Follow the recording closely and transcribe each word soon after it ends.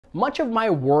Much of my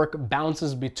work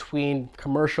bounces between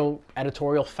commercial,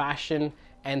 editorial, fashion,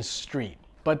 and street.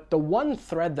 But the one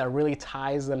thread that really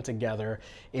ties them together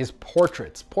is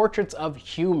portraits of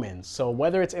humans. So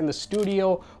whether it's in the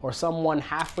studio or someone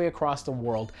halfway across the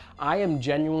world, I am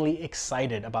genuinely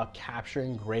excited about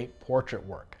capturing great portrait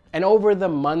work. And over the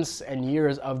months and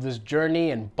years of this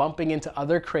journey and bumping into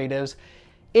other creatives,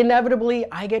 inevitably,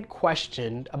 I get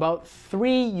questioned about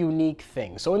 3 unique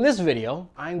things. So in this video,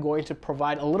 I'm going to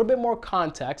provide a little bit more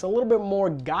context, a little bit more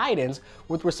guidance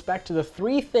with respect to the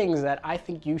 3 things that I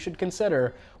think you should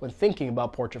consider when thinking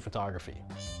about portrait photography.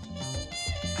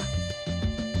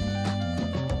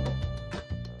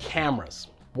 Cameras.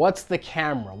 What's the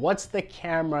camera? What's the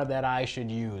camera that I should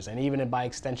use? And even by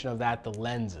extension of that, the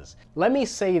lenses. Let me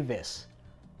say this.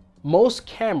 Most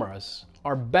cameras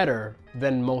are better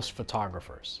than most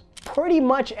photographers. Pretty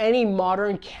much any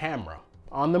modern camera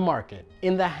on the market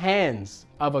in the hands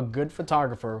of a good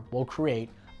photographer will create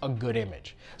a good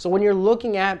image. So when you're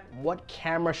looking at what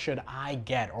camera should I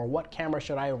get or what camera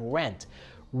should I rent,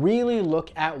 really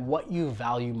look at what you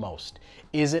value most.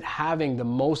 Is it having the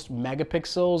most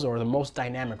megapixels or the most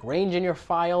dynamic range in your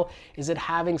file? Is it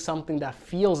having something that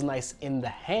feels nice in the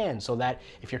hand so that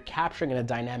if you're capturing in a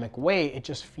dynamic way, it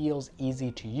just feels easy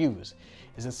to use?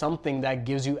 Is it something that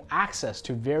gives you access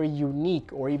to very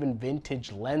unique or even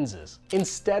vintage lenses?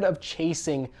 Instead of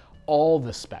chasing all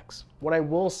the specs, what I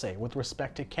will say with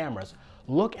respect to cameras,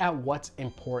 look at what's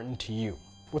important to you.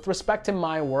 With respect to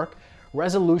my work,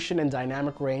 resolution and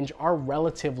dynamic range are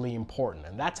relatively important,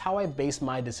 and that's how I base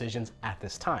my decisions at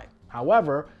this time.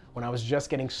 However, when I was just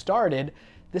getting started,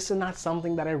 this is not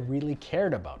something that I really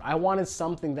cared about. I wanted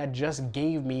something that just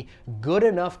gave me good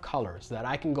enough colors that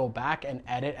I can go back and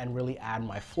edit and really add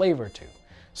my flavor to.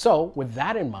 So with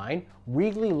that in mind,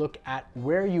 really look at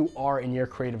where you are in your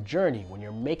creative journey when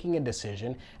you're making a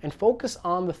decision and focus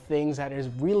on the things that is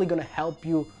really gonna help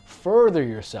you further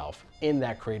yourself in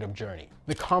that creative journey.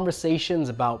 The conversations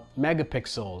about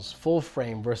megapixels, full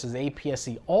frame versus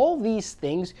APS-C, all these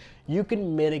things, you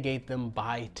can mitigate them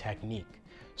by technique.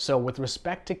 So with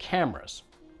respect to cameras,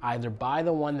 either buy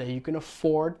the one that you can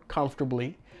afford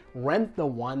comfortably, rent the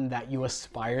one that you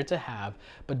aspire to have,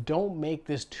 but don't make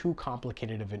this too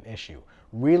complicated of an issue.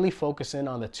 Really focus in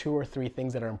on the 2 or 3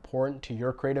 things that are important to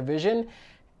your creative vision,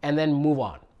 and then move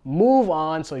on. Move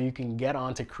on so you can get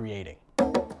on to creating.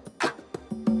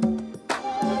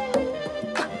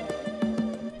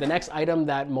 The next item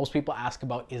that most people ask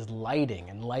about is lighting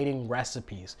and lighting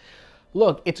recipes.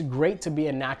 Look, it's great to be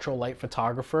a natural light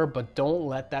photographer, but don't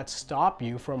let that stop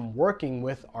you from working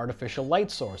with artificial light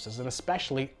sources and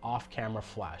especially off-camera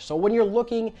flash. So when you're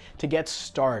looking to get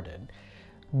started,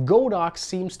 Godox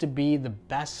seems to be the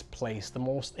best place, the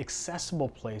most accessible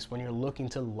place when you're looking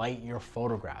to light your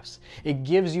photographs. It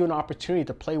gives you an opportunity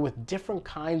to play with different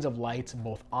kinds of lights,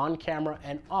 both on camera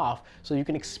and off, so you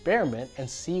can experiment and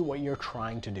see what you're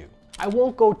trying to do. I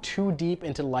won't go too deep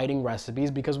into lighting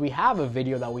recipes because we have a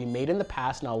video that we made in the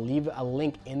past and I'll leave a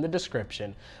link in the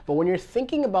description. But when you're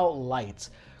thinking about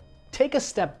lights, take a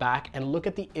step back and look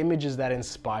at the images that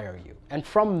inspire you. And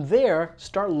from there,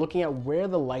 start looking at where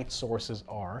the light sources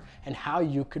are and how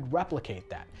you could replicate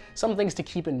that. Some things to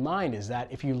keep in mind is that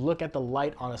if you look at the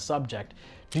light on a subject,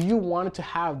 do you want it to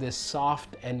have this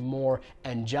soft and more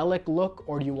angelic look,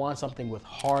 or do you want something with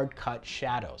hard cut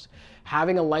shadows?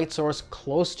 Having a light source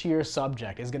close to your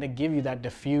subject is going to give you that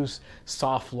diffuse,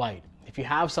 soft light. If you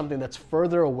have something that's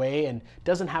further away and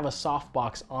doesn't have a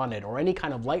softbox on it or any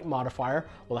kind of light modifier,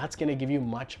 well, that's going to give you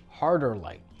much harder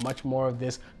light, much more of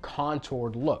this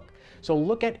contoured look. So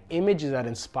look at images that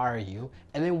inspire you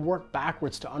and then work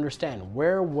backwards to understand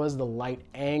where was the light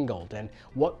angled and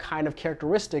what kind of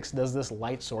characteristics does this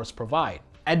light source provide.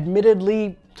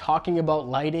 Admittedly, talking about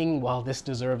lighting, well, this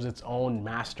deserves its own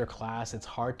masterclass. It's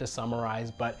hard to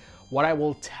summarize, but what I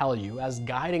will tell you as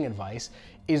guiding advice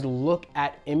is look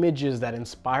at images that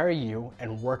inspire you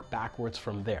and work backwards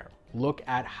from there. Look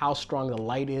at how strong the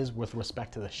light is with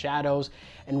respect to the shadows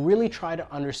and really try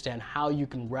to understand how you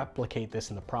can replicate this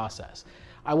in the process.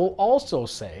 I will also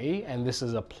say, and this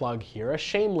is a plug here, a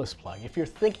shameless plug, if you're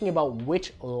thinking about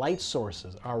which light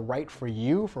sources are right for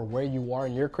you, for where you are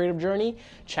in your creative journey,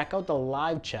 check out the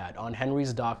live chat on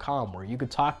henrys.com where you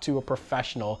could talk to a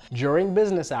professional during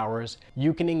business hours.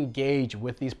 You can engage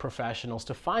with these professionals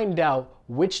to find out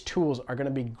which tools are going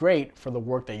to be great for the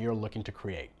work that you're looking to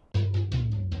create.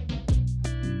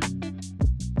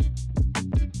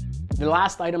 The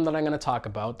last item that I'm going to talk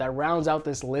about that rounds out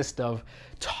this list of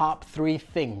top 3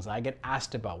 things I get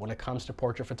asked about when it comes to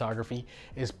portrait photography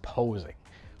is posing.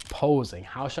 Posing.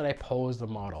 How should I pose the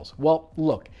models? Well,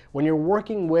 look, when you're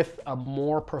working with a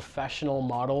more professional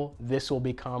model, this will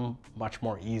become much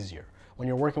more easier. When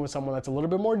you're working with someone that's a little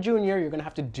bit more junior, you're gonna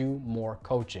have to do more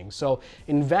coaching. So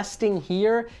investing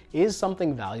here is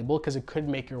something valuable because it could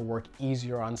make your work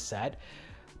easier on set.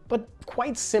 But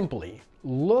quite simply,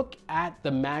 look at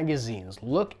the magazines,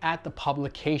 look at the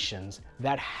publications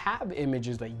that have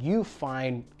images that you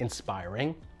find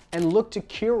inspiring, and look to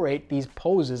curate these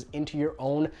poses into your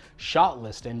own shot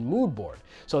list and mood board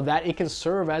so that it can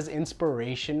serve as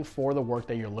inspiration for the work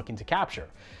that you're looking to capture.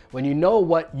 When you know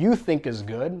what you think is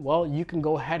good, well, you can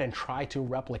go ahead and try to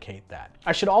replicate that.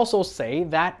 I should also say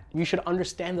that you should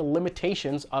understand the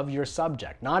limitations of your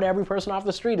subject. Not every person off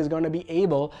the street is going to be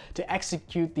able to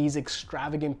execute these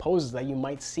extravagant poses that you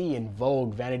might see in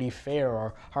Vogue, Vanity Fair,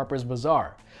 or Harper's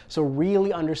Bazaar. So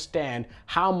really understand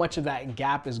how much of that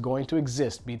gap is going to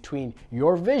exist between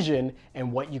your vision and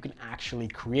what you can actually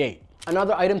create.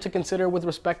 Another item to consider with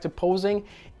respect to posing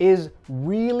is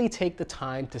really take the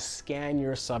time to scan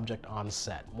your subject on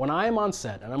set. When I am on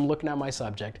set and I'm looking at my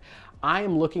subject, I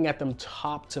am looking at them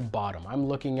top to bottom. I'm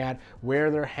looking at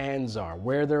where their hands are,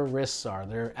 where their wrists are,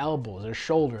 their elbows, their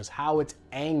shoulders, how it's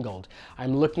angled.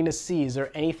 I'm looking to see, is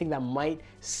there anything that might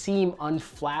seem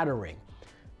unflattering?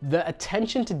 The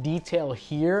attention to detail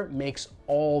here makes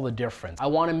all the difference. I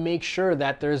want to make sure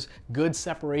that there's good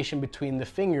separation between the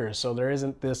fingers so there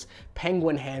isn't this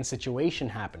penguin hand situation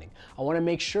happening. I want to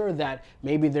make sure that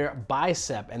maybe their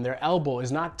bicep and their elbow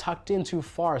is not tucked in too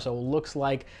far so it looks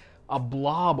like a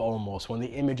blob almost when the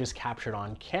image is captured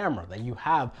on camera, that you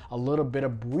have a little bit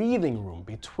of breathing room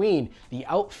between the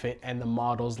outfit and the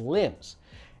model's limbs.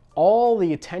 All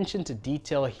the attention to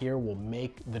detail here will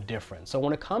make the difference. So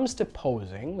when it comes to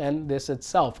posing, and this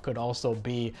itself could also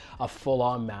be a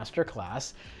full-on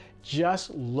masterclass, just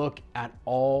look at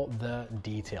all the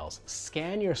details.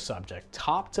 Scan your subject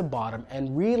top to bottom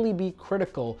and really be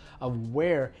critical of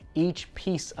where each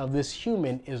piece of this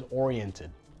human is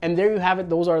oriented. And there you have it.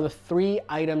 Those are the 3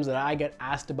 items that I get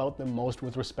asked about the most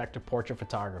with respect to portrait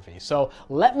photography. So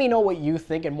let me know what you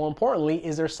think, and more importantly,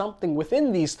 is there something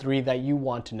within these 3 that you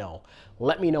want to know?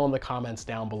 Let me know in the comments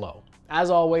down below.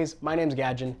 As always, my name's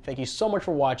Gadgen. Thank you so much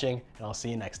for watching, and I'll see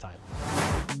you next time.